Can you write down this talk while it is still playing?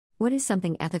What is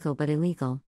something ethical but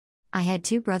illegal? I had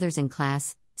two brothers in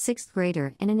class, 6th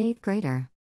grader and an 8th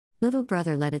grader. Little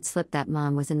brother let it slip that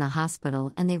mom was in the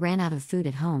hospital and they ran out of food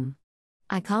at home.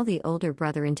 I called the older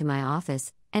brother into my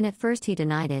office, and at first he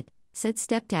denied it, said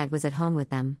stepdad was at home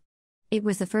with them. It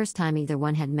was the first time either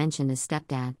one had mentioned his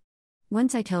stepdad.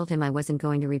 Once I told him I wasn't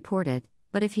going to report it,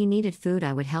 but if he needed food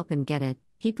I would help him get it.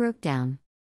 He broke down.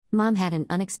 Mom had an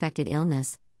unexpected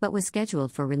illness, but was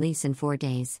scheduled for release in 4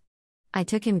 days. I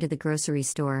took him to the grocery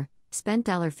store, spent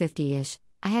 $50-ish,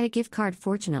 I had a gift card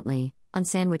fortunately, on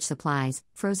sandwich supplies,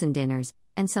 frozen dinners,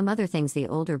 and some other things the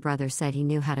older brother said he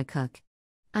knew how to cook.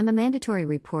 I'm a mandatory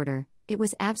reporter. It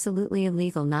was absolutely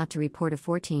illegal not to report a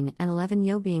 14 and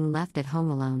 11-year-old being left at home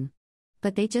alone.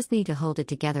 But they just need to hold it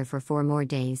together for 4 more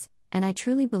days, and I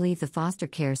truly believe the foster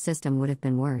care system would have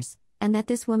been worse, and that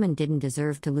this woman didn't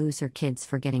deserve to lose her kids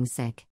for getting sick.